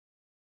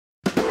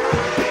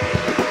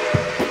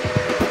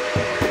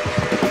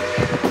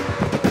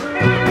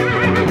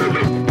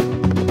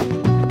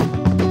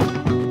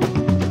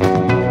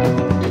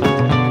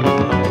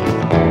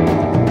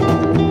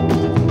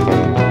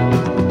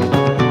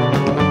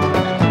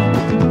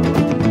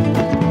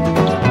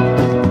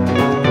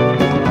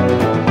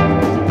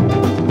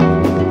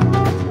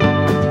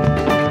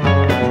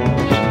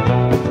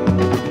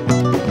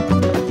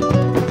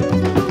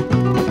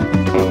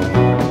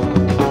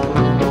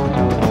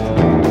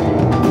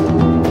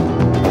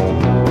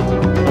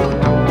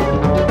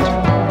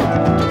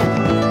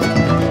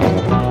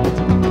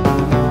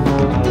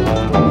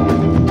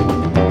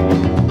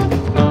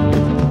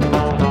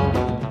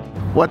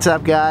What's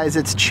up guys,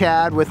 it's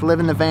Chad with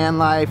Living the Van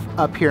Life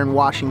up here in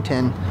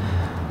Washington.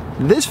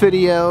 This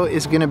video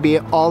is going to be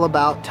all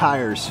about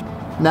tires.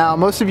 Now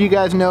most of you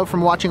guys know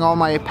from watching all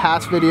my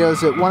past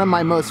videos that one of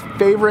my most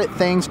favorite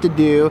things to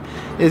do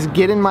is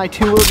get in my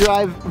two-wheel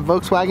drive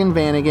Volkswagen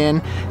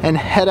Vanagon and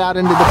head out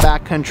into the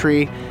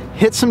backcountry,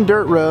 hit some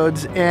dirt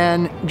roads,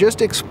 and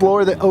just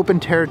explore the open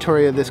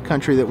territory of this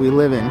country that we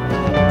live in.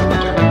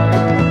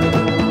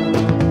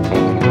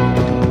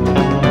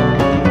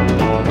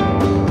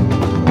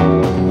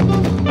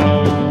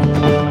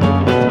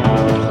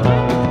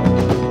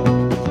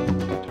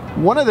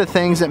 One of the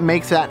things that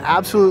makes that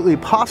absolutely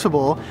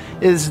possible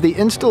is the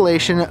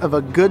installation of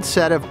a good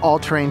set of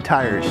all-terrain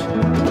tires.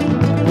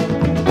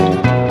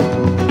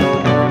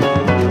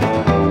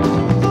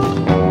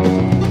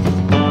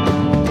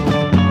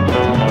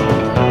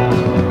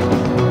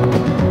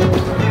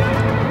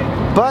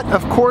 But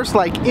of course,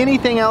 like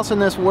anything else in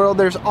this world,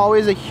 there's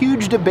always a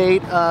huge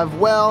debate of,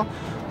 well,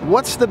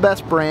 what's the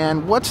best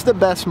brand? What's the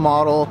best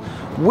model?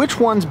 Which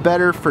one's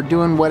better for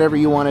doing whatever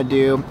you want to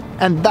do?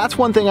 And that's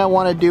one thing I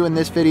want to do in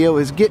this video,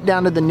 is get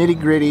down to the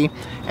nitty-gritty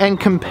and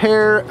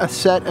compare a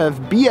set of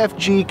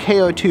BFG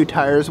KO2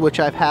 tires,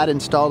 which I've had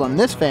installed on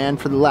this van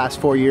for the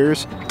last 4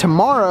 years.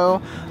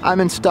 Tomorrow,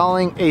 I'm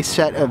installing a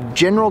set of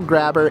General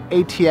Grabber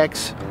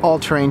ATX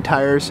all-terrain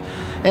tires,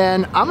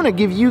 and I'm going to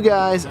give you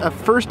guys a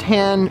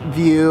first-hand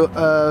view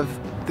of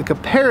the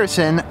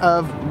comparison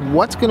of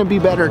what's going to be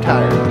better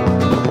tire.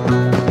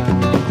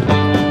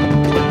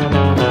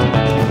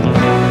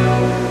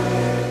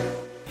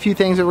 Few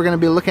things that we're going to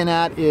be looking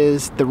at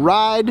is the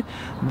ride,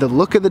 the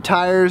look of the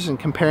tires, and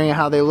comparing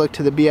how they look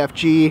to the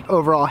BFG,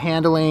 overall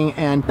handling,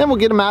 and then we'll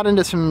get them out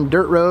into some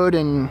dirt road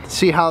and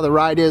see how the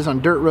ride is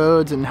on dirt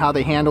roads and how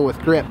they handle with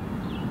grip.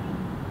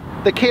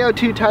 The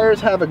KO2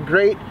 tires have a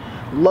great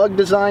lug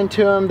design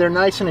to them. They're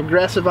nice and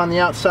aggressive on the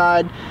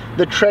outside.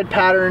 The tread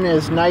pattern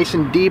is nice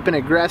and deep and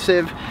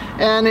aggressive,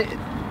 and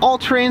all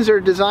terrains are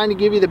designed to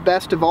give you the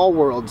best of all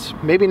worlds.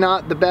 Maybe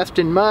not the best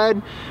in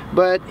mud,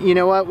 but you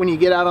know what? When you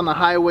get out on the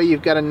highway,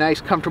 you've got a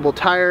nice, comfortable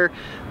tire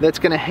that's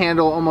going to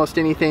handle almost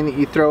anything that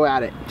you throw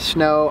at it.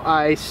 Snow,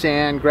 ice,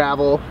 sand,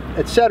 gravel,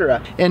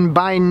 etc. And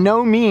by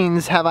no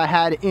means have I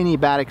had any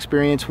bad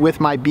experience with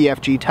my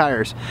BFG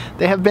tires.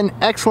 They have been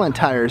excellent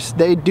tires.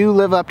 They do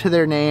live up to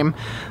their name.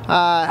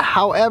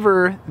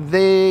 However,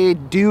 they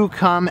do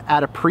come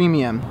at a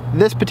premium.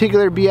 This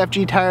particular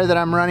BFG tire that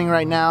I'm running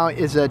right now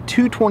is a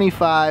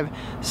 225/75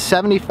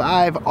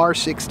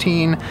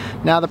 R16.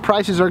 Now the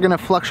prices are going to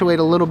fluctuate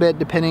a little bit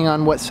depending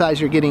on what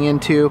size you're getting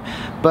into,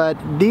 but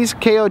these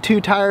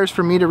KO2 tires,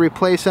 for me to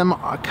replace them,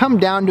 come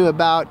down to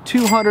about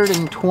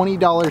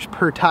 $220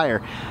 per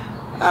tire.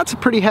 That's a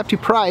pretty hefty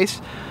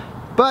price,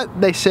 but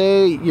they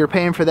say you're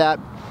paying for that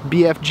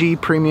BFG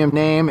premium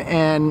name,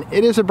 and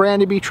it is a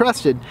brand to be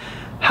trusted.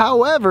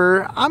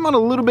 However, I'm on a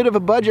little bit of a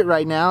budget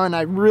right now, and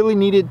I really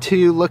needed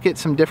to look at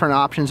some different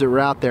options that were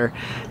out there.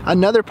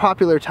 Another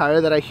popular tire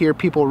that I hear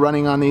people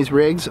running on these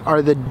rigs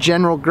are the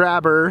General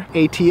Grabber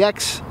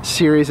ATX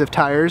series of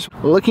tires.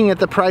 Looking at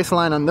the price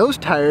line on those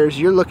tires,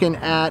 you're looking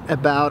at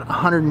about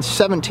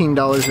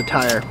 $117 a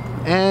tire.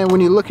 And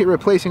when you look at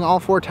replacing all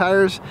 4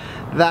 tires,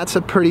 that's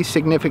a pretty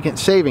significant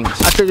savings.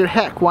 I figured,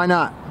 heck, why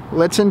not?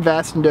 Let's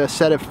invest into a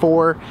set of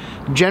 4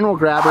 General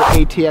Grabber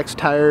ATX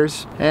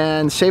tires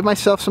and save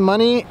myself some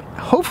money,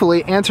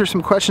 hopefully answer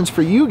some questions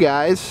for you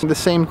guys, the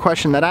same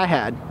question that I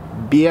had,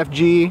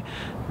 BFG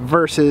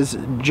versus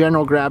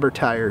General Grabber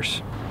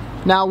tires.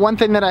 Now, one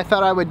thing that I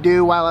thought I would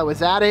do while I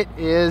was at it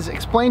is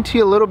explain to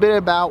you a little bit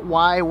about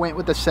why I went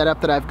with the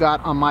setup that I've got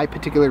on my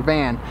particular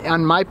van.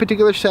 On my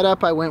particular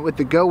setup, I went with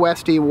the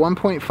Gowesty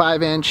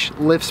 1.5-inch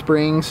lift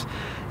springs,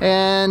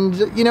 and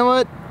you know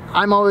what?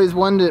 I'm always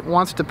one that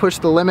wants to push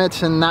the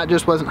limits, and that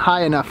just wasn't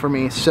high enough for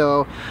me.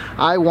 So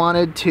I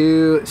wanted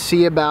to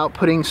see about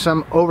putting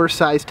some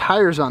oversized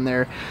tires on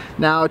there.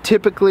 Now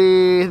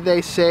typically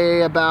they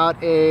say about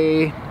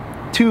a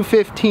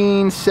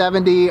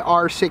 215/70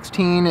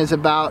 R16 is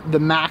about the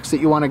max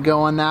that you want to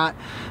go on that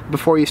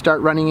before you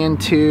start running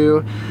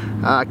into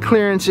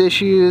clearance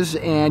issues,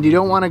 and you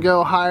don't want to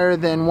go higher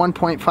than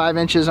 1.5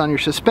 inches on your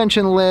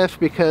suspension lift,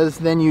 because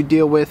then you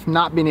deal with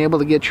not being able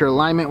to get your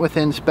alignment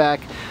within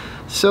spec.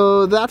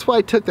 So that's why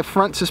I took the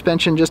front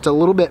suspension just a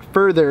little bit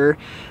further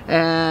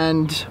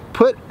and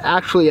put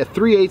actually a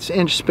 3/8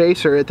 inch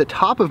spacer at the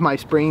top of my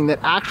spring that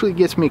actually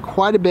gets me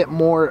quite a bit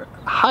more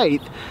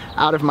height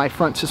out of my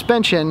front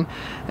suspension,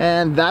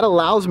 and that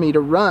allows me to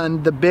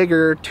run the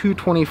bigger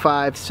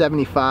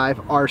 225/75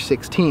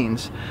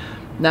 R16s.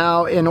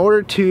 Now, in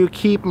order to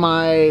keep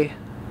my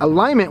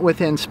alignment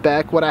within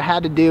spec, what I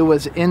had to do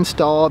was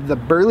install the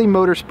Burley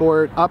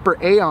Motorsports upper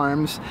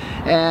A-arms,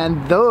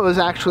 and those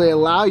actually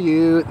allow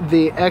you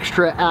the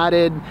extra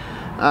added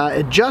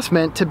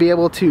adjustment to be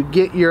able to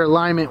get your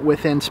alignment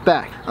within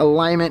spec.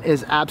 Alignment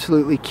is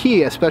absolutely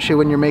key, especially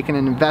when you're making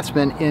an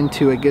investment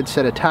into a good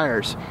set of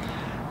tires.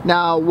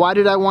 Now, why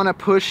did I want to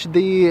push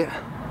the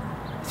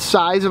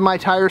size of my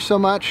tires so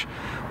much?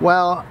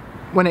 Well,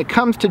 when it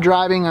comes to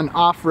driving on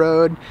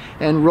off-road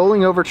and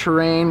rolling over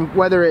terrain,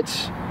 whether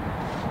it's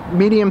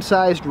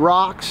medium-sized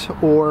rocks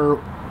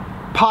or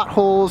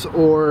potholes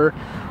or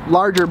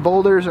larger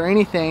boulders or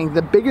anything,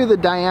 the bigger the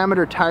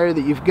diameter tire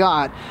that you've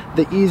got,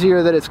 the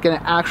easier that it's going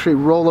to actually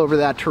roll over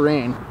that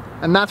terrain.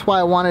 And that's why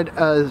I wanted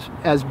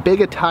as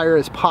big a tire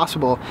as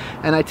possible.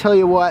 And I tell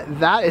you what,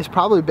 that has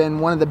probably been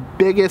one of the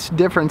biggest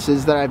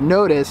differences that I've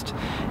noticed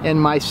in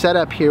my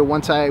setup here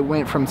once I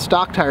went from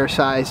stock tire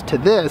size to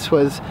this,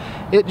 was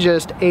it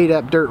just ate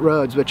up dirt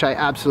roads, which I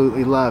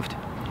absolutely loved.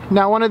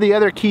 Now, one of the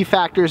other key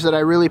factors that I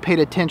really paid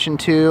attention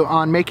to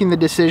on making the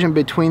decision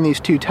between these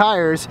two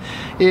tires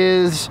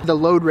is the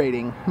load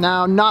rating.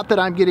 Now, not that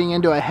I'm getting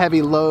into a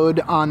heavy load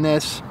on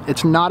this.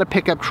 It's not a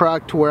pickup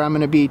truck to where I'm going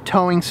to be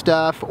towing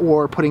stuff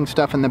or putting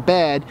stuff in the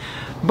bed.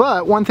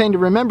 But one thing to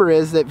remember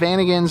is that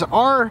Vanagons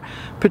are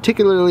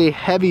particularly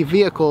heavy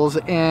vehicles,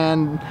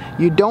 and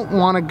you don't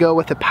want to go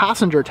with a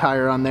passenger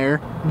tire on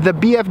there. The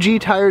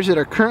BFG tires that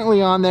are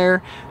currently on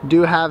there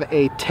do have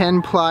a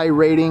 10-ply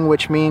rating,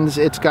 which means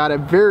it's got a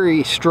very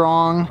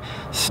strong,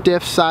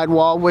 stiff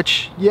sidewall,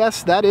 which,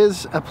 yes, that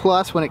is a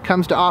plus when it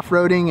comes to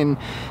off-roading and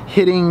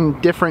hitting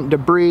different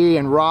debris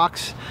and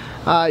rocks.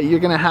 You're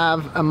going to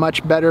have a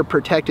much better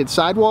protected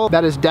sidewall.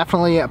 That is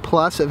definitely a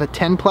plus of a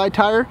 10-ply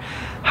tire.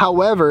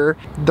 However,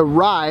 the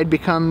ride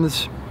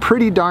becomes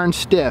pretty darn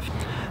stiff.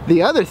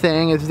 The other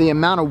thing is the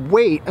amount of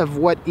weight of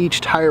what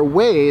each tire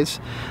weighs.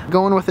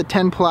 Going with a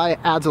 10-ply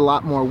adds a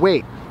lot more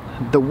weight.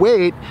 The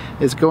weight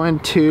is going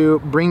to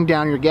bring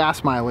down your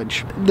gas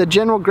mileage. The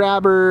General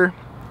Grabber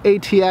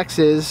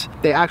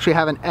ATXs, they actually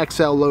have an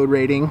XL load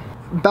rating,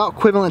 about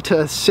equivalent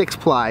to a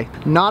 6-ply.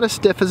 Not as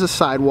stiff as a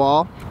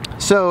sidewall.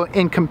 So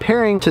in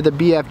comparing to the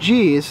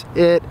BFGs,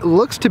 it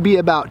looks to be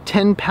about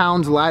 10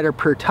 pounds lighter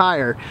per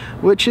tire,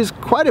 which is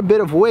quite a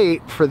bit of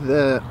weight for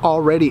the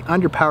already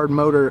underpowered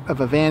motor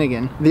of a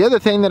Vanagon. The other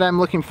thing that I'm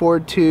looking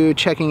forward to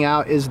checking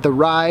out is the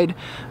ride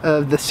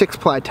of the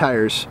 6-ply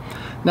tires.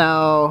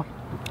 Now,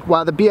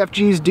 while the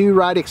BFGs do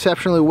ride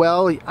exceptionally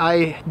well,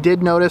 I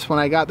did notice when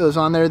I got those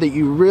on there that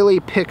you really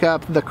pick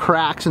up the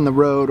cracks in the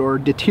road or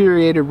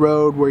deteriorated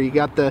road where you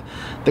got the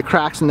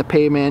cracks in the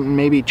pavement and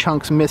maybe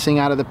chunks missing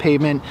out of the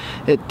pavement.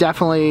 It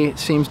definitely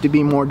seems to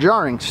be more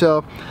jarring.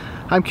 So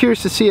I'm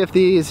curious to see if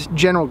these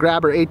General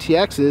Grabber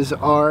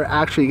ATXs are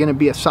actually going to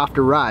be a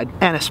softer ride.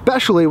 And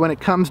especially when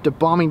it comes to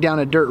bombing down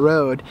a dirt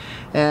road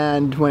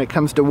and when it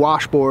comes to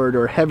washboard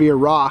or heavier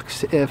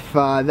rocks, if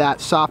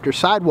that softer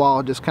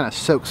sidewall just kind of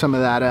soaks some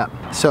of that up.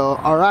 So,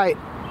 all right,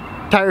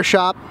 tire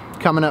shop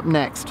coming up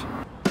next.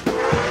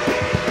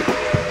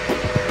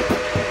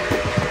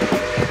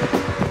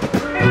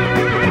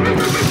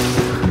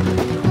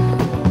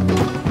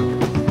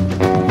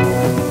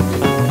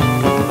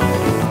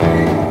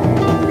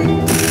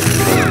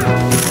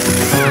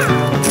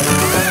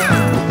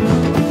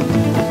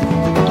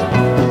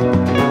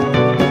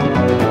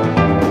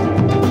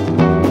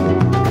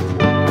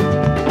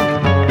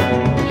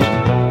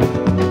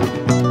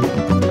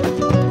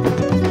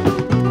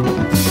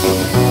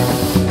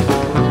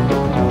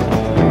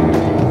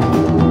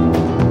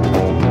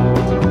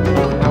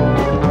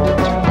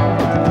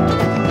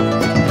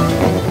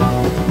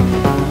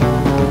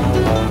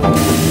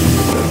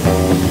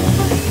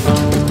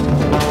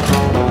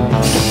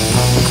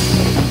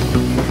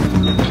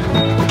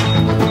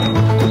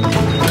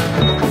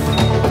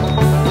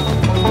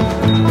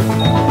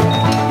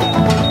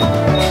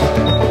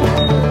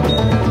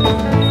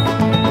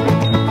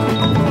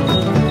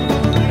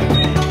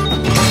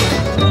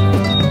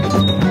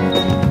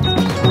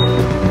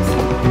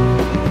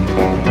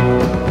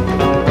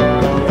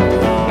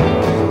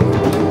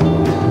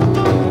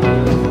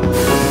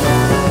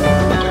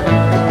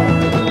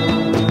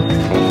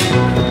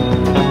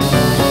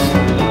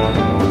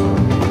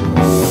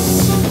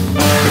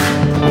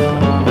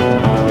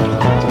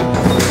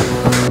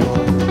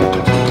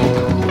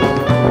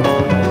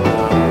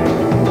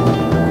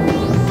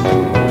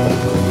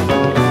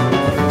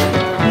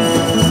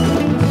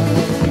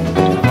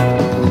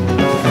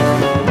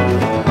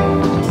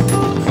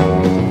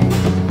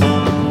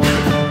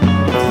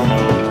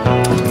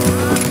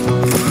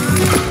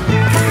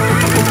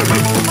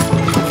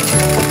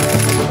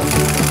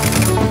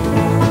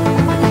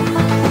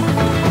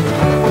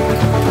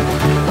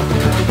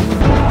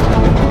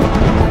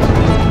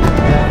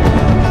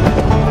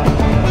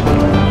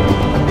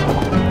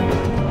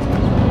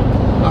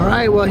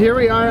 Well, here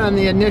we are on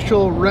the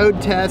initial road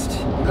test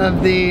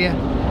of the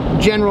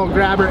General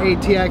Grabber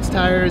ATX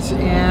tires,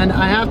 and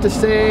I have to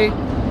say,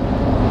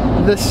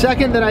 the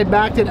second that I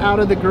backed it out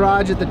of the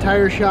garage at the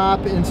tire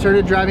shop and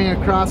started driving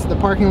across the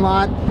parking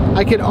lot,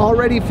 I could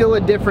already feel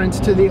a difference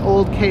to the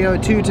old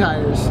KO2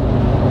 tires.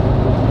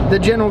 The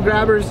General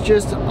Grabbers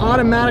just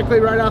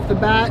automatically right off the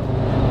bat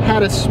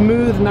had a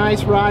smooth,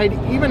 nice ride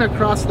even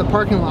across the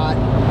parking lot.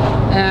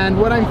 And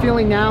what I'm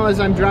feeling now as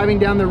I'm driving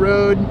down the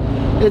road,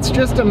 it's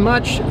just a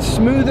much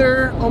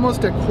smoother,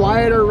 almost a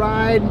quieter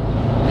ride.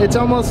 It's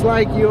almost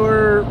like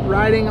you're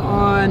riding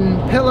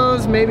on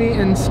pillows maybe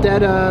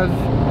instead of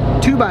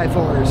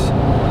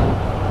 2x4s.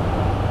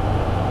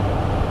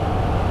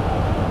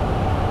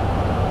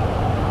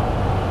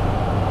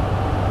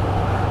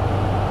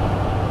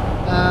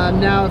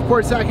 Now, of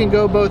course, that can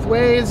go both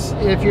ways.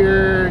 If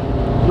your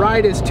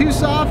ride is too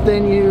soft,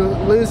 then you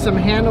lose some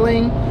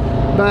handling.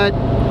 But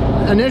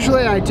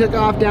initially, I took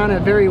off down a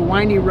very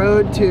windy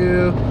road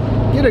to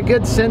get a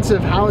good sense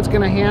of how it's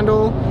going to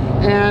handle.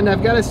 And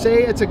I've got to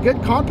say, it's a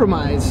good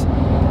compromise.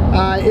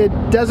 It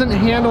doesn't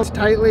handle as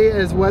tightly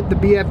as what the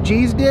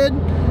BFGs did,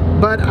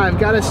 but I've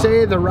got to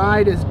say the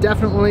ride is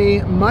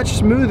definitely much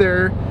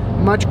smoother,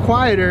 much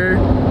quieter.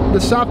 The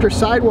softer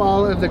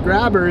sidewall of the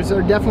grabbers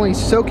are definitely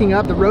soaking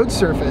up the road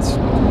surface,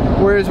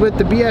 whereas with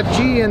the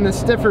BFG and the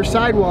stiffer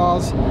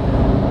sidewalls,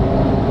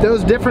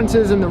 those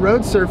differences in the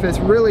road surface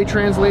really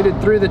translated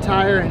through the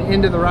tire and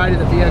into the ride of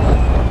the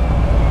vehicle.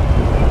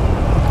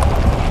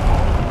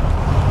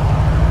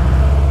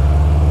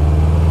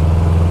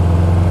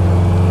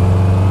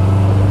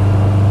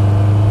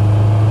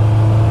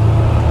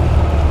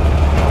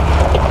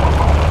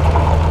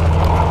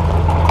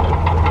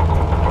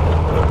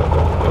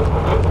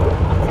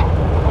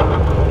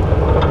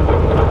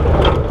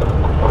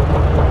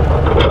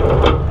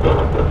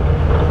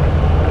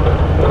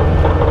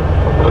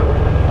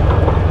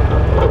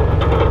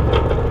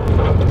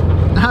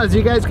 As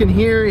you guys can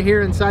hear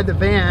here inside the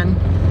van,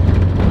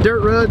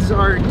 dirt roads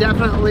are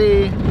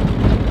definitely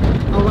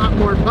a lot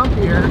more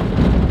bumpier,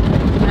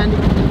 and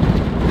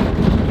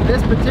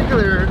this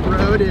particular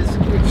road is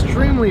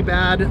extremely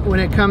bad when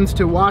it comes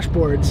to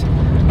washboards.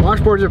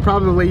 Washboards are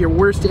probably your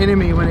worst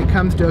enemy when it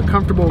comes to a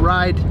comfortable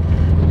ride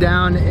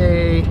down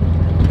a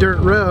dirt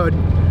road,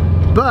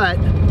 but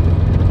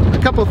a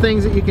couple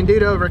things that you can do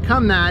to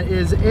overcome that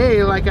is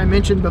A, like I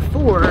mentioned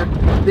before,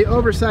 the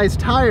oversized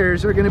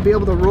tires are going to be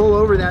able to roll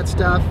over that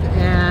stuff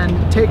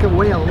and take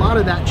away a lot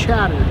of that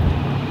chatter.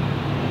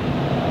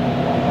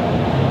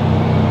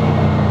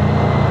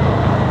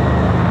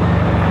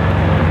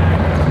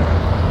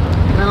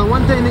 Now,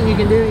 one thing that you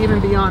can do even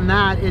beyond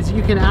that is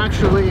you can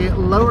actually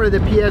lower the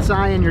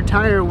PSI in your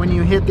tire when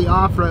you hit the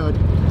off-road.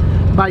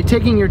 By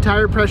taking your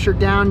tire pressure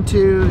down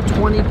to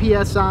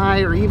 20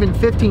 PSI or even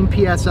 15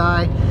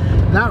 PSI,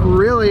 that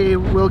really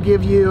will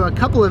give you a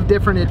couple of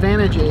different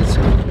advantages.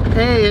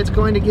 A, it's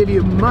going to give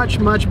you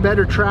much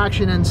better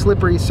traction in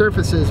slippery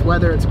surfaces,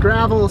 whether it's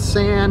gravel,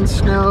 sand,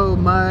 snow,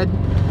 mud.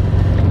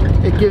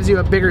 It gives you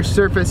a bigger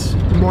surface,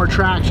 more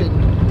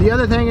traction. The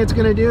other thing it's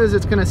going to do is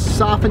it's going to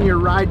soften your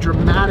ride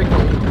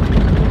dramatically.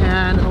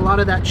 And a lot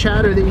of that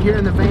chatter that you hear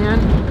in the van,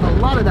 a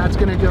lot of that's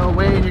going to go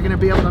away, and you're going to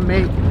be able to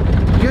make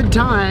good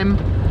time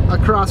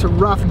across a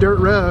rough dirt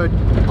road,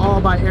 all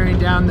by airing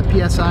down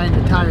the PSI in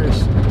your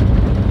tires.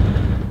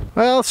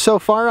 Well, so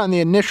far on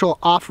the initial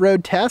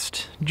off-road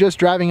test, just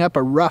driving up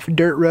a rough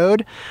dirt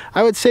road,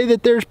 I would say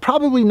that there's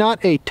probably not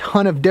a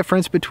ton of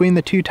difference between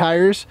the two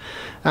tires.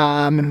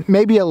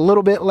 Maybe a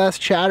little bit less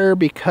chatter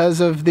because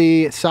of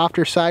the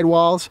softer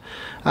sidewalls.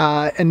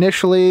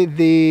 Initially,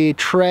 the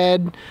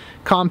tread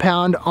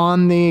compound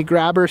on the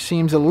grabber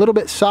seems a little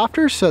bit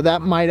softer, so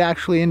that might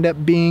actually end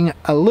up being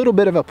a little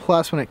bit of a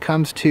plus when it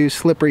comes to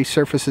slippery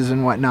surfaces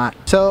and whatnot.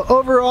 So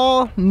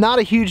overall, not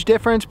a huge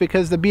difference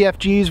because the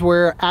BFGs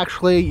were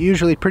actually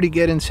usually pretty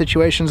good in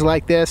situations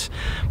like this,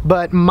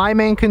 but my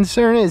main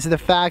concern is the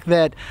fact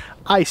that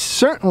I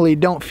certainly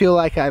don't feel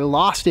like I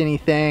lost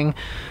anything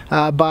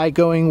by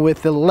going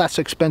with the less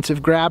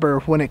expensive grabber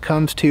when it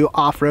comes to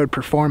off-road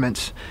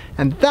performance,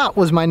 and that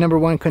was my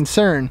 #1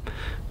 concern.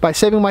 By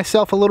saving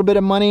myself a little bit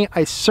of money,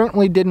 I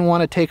certainly didn't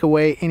want to take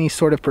away any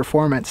sort of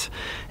performance.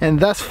 And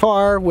thus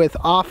far, with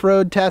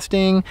off-road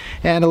testing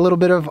and a little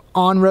bit of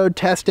on-road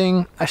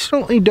testing, I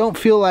certainly don't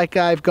feel like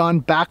I've gone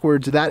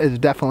backwards. That is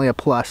definitely a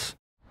plus.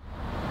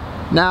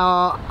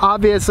 Now,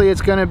 obviously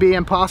it's going to be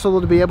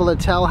impossible to be able to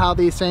tell how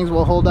these things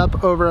will hold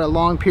up over a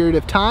long period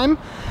of time,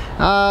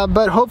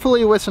 but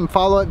hopefully with some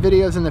follow-up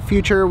videos in the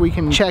future, we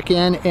can check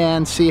in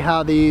and see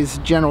how these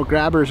general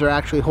grabbers are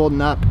actually holding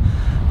up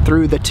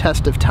through the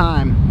test of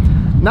time.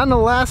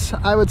 Nonetheless,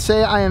 I would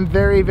say I am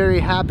very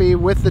happy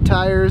with the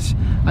tires.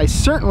 I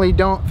certainly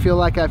don't feel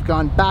like I've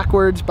gone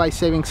backwards by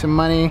saving some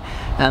money,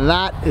 and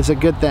that is a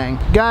good thing.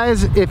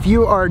 Guys, if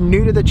you are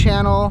new to the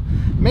channel,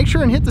 make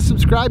sure and hit the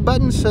subscribe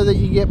button so that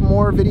you get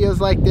more videos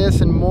like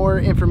this and more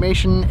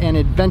information and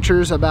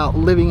adventures about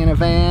living in a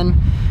van.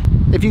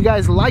 If you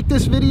guys like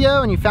this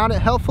video and you found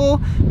it helpful,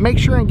 make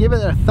sure and give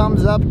it a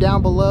thumbs up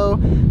down below.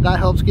 That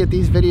helps get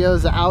these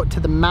videos out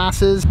to the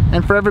masses.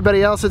 And for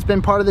everybody else that's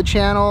been part of the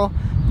channel,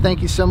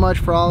 thank you so much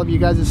for all of you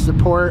guys'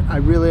 support. I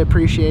really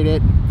appreciate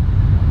it.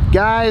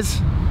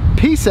 Guys,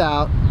 peace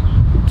out.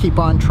 Keep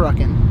on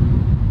trucking.